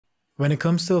When it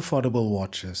comes to affordable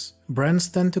watches, brands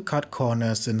tend to cut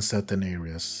corners in certain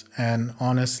areas, and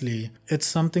honestly, it's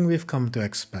something we've come to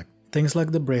expect. Things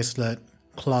like the bracelet,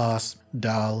 clasp,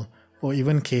 dial, or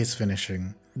even case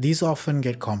finishing. These often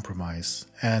get compromised,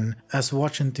 and as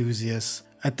watch enthusiasts,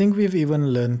 I think we've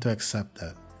even learned to accept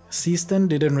that. Seestern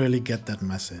didn't really get that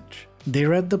message. They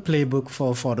read the playbook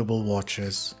for affordable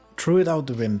watches, threw it out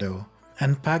the window,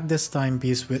 and packed this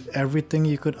timepiece with everything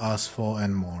you could ask for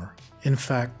and more. In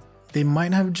fact, they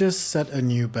might have just set a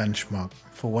new benchmark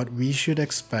for what we should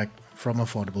expect from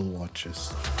affordable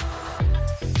watches.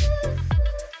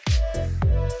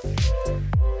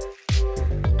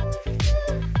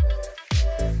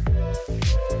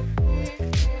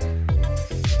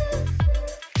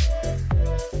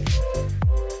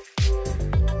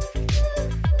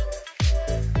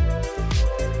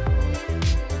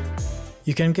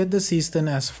 You can get the Seestern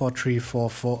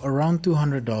S434 for around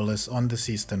 $200 on the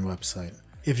Seestern website.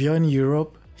 If you're in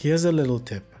Europe, here's a little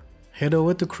tip. Head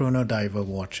over to Chrono Diver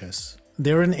Watches.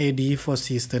 They're an AD for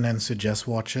Seestern and Suggest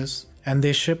watches, and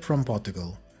they ship from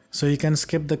Portugal, so you can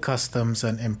skip the customs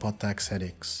and import tax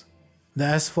headaches. The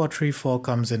S434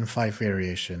 comes in 5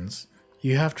 variations.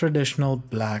 You have traditional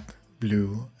black,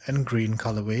 blue, and green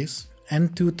colorways,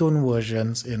 and two-tone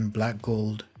versions in black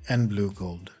gold and blue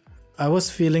gold. I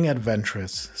was feeling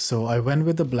adventurous, so I went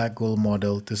with the black gold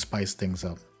model to spice things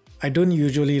up. I don't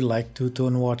usually like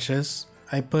two-tone watches.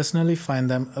 I personally find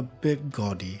them a bit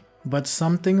gaudy, but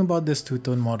something about this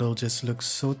two-tone model just looks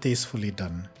so tastefully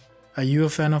done. Are you a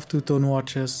fan of two-tone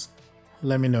watches?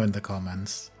 Let me know in the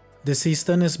comments. The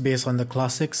Seestern is based on the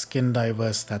classic skin diver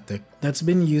aesthetic that's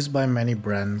been used by many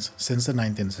brands since the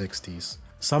 1960s.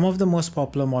 Some of the most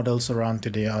popular models around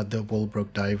today are the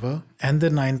Wolbrook Diver and the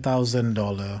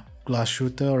 $9,000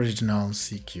 Glashutte Original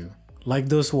SeaQ. Like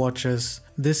those watches,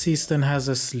 this Seestern has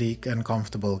a sleek and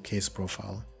comfortable case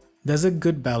profile. There's a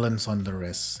good balance on the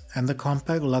wrist, and the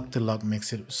compact lug-to-lug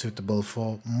makes it suitable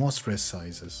for most wrist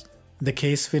sizes. The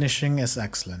case finishing is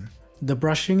excellent. The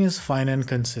brushing is fine and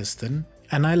consistent,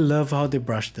 and I love how they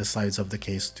brush the sides of the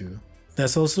case too.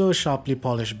 There's also a sharply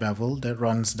polished bevel that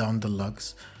runs down the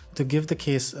lugs to give the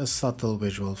case a subtle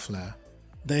visual flair.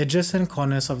 The edges and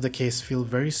corners of the case feel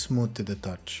very smooth to the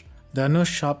touch. There are no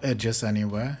sharp edges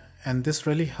anywhere, and this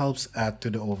really helps add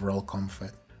to the overall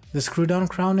comfort. The screw-down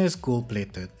crown is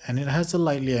gold-plated, and it has a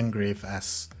lightly engraved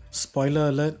S. Spoiler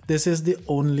alert, this is the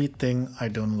only thing I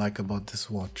don't like about this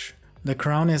watch. The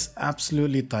crown is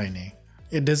absolutely tiny.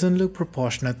 It doesn't look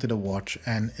proportionate to the watch,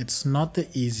 and it's not the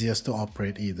easiest to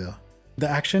operate either. The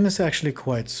action is actually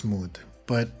quite smooth,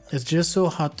 but it's just so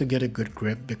hard to get a good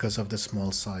grip because of the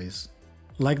small size.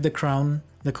 Like the crown,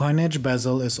 the coinage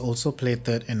bezel is also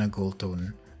plated in a gold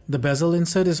tone. The bezel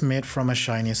insert is made from a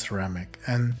shiny ceramic,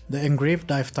 and the engraved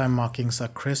dive time markings are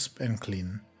crisp and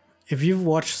clean. If you've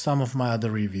watched some of my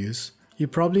other reviews, you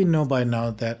probably know by now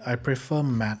that I prefer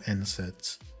matte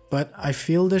inserts. But I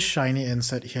feel the shiny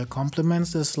insert here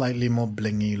complements the slightly more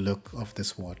blingy look of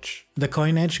this watch. The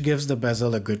coinage gives the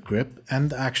bezel a good grip, and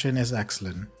the action is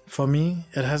excellent. For me,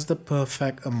 it has the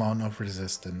perfect amount of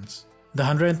resistance. The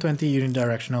 120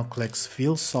 unidirectional clicks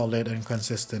feel solid and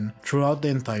consistent throughout the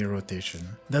entire rotation.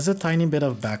 There's a tiny bit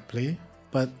of backplay,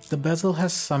 but the bezel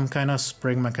has some kind of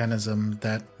spring mechanism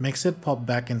that makes it pop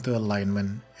back into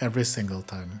alignment every single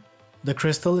time. The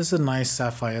crystal is a nice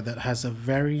sapphire that has a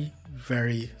very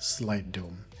slight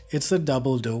dome. It's a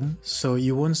double dome, so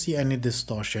you won't see any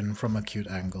distortion from acute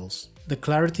angles. The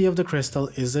clarity of the crystal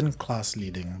isn't class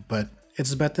leading, but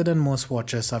it's better than most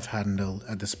watches I've handled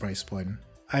at this price point.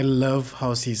 I love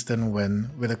how Seestern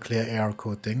went with a clear AR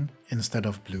coating instead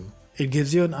of blue. It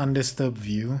gives you an undisturbed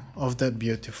view of that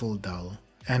beautiful dial.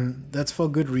 And that's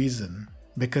for good reason,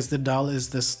 because the dial is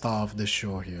the star of the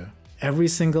show here. Every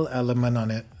single element on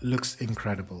it looks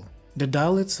incredible. The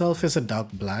dial itself is a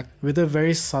dark black with a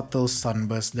very subtle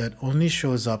sunburst that only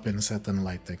shows up in certain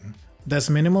lighting. There's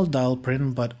minimal dial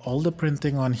print, but all the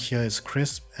printing on here is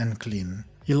crisp and clean.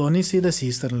 You'll only see the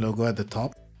Seestern logo at the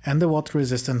top, and the water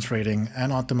resistance rating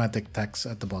and automatic text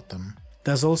at the bottom.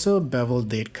 There's also a bevel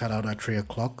date cutout at 3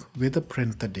 o'clock with a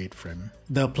printed date frame.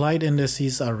 The applied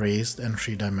indices are raised and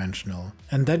 3-dimensional,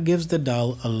 and that gives the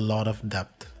dial a lot of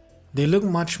depth. They look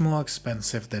much more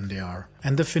expensive than they are,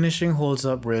 and the finishing holds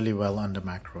up really well under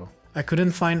macro. I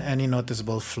couldn't find any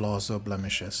noticeable flaws or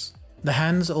blemishes. The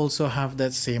hands also have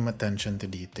that same attention to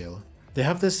detail. They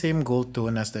have the same gold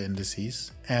tone as the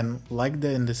indices, and like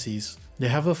the indices, they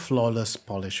have a flawless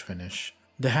polish finish.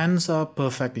 The hands are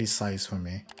perfectly sized for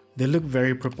me. They look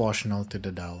very proportional to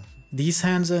the dial. These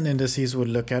hands and indices would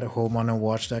look at home on a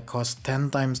watch that costs 10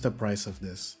 times the price of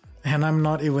this. And I'm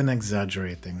not even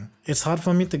exaggerating. It's hard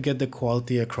for me to get the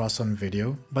quality across on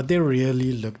video, but they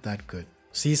really look that good.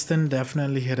 Seestern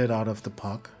definitely hit it out of the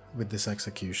park with this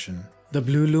execution. The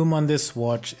blue lume on this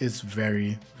watch is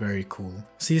very cool.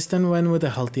 Seestern went with a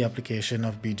healthy application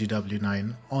of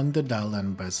BGW9 on the dial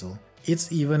and bezel.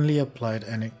 It's evenly applied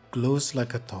and it glows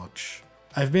like a torch.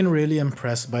 I've been really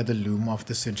impressed by the lume of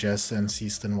the Suggest and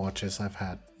Seestern watches I've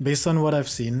had. Based on what I've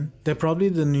seen, they're probably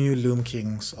the new lume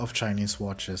kings of Chinese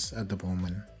watches at the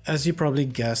moment. As you probably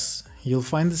guess, you'll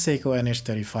find the Seiko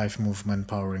NH35 movement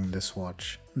powering this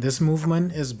watch. This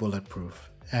movement is bulletproof,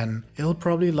 and it'll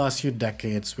probably last you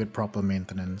decades with proper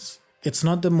maintenance. It's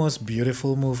not the most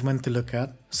beautiful movement to look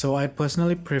at, so I'd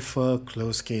personally prefer a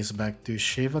closed case back to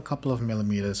shave a couple of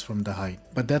millimeters from the height,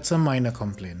 but that's a minor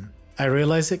complaint. I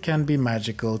realize it can be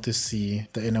magical to see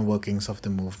the inner workings of the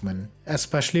movement,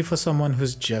 especially for someone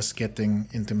who's just getting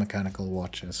into mechanical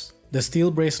watches. The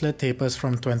steel bracelet tapers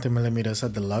from 20mm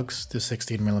at the lugs to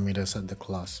 16mm at the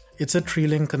clasp. It's a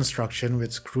 3-link construction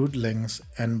with screwed links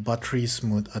and buttery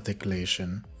smooth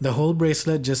articulation. The whole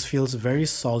bracelet just feels very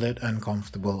solid and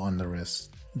comfortable on the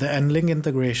wrist. The end link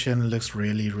integration looks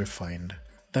really refined.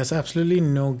 There's absolutely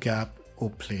no gap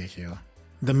or play here.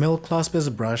 The middle clasp is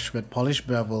brushed with polished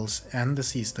bevels and the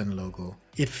Seestern logo.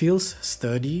 It feels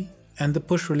sturdy and the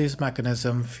push-release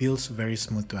mechanism feels very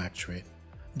smooth to actuate.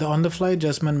 The on-the-fly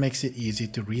adjustment makes it easy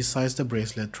to resize the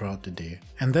bracelet throughout the day,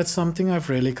 and that's something I've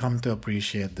really come to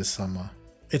appreciate this summer.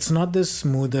 It's not the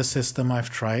smoothest system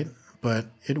I've tried, but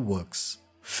it works.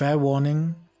 Fair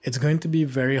warning, it's going to be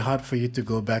very hard for you to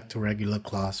go back to regular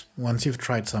clasp once you've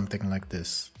tried something like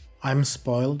this. I'm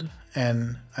spoiled,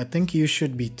 and I think you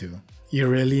should be too. You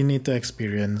really need to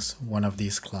experience one of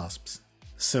these clasps.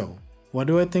 So, what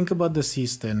do I think about the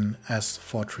Seestern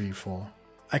S434?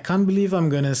 I can't believe I'm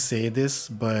gonna say this,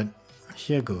 but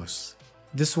here goes.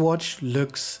 This watch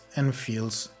looks and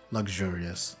feels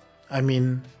luxurious. I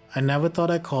mean, I never thought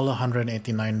I'd call a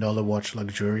 $189 watch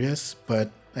luxurious,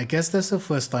 but I guess that's the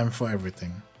first time for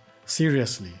everything.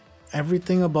 Seriously,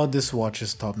 everything about this watch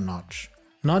is top notch.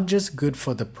 Not just good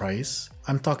for the price,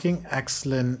 I'm talking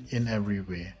excellent in every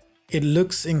way. It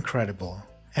looks incredible,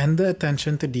 and the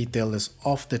attention to detail is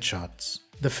off the charts.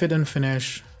 The fit and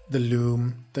finish, the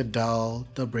lume, the dial,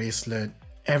 the bracelet,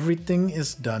 everything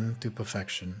is done to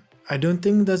perfection. I don't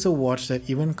think there's a watch that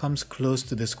even comes close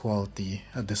to this quality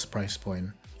at this price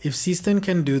point. If Seestern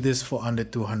can do this for under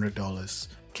 $200,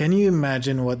 can you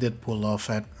imagine what they'd pull off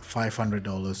at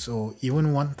 $500 or even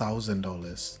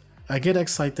 $1,000? I get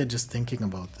excited just thinking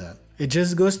about that. It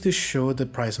just goes to show the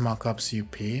price markups you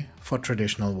pay for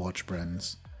traditional watch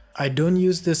brands. I don't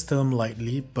use this term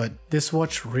lightly, but this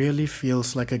watch really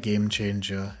feels like a game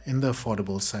changer in the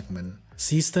affordable segment.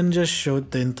 Seestern just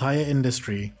showed the entire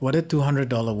industry what a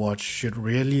 $200 watch should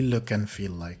really look and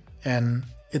feel like. And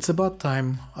it's about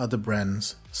time other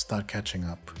brands start catching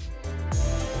up.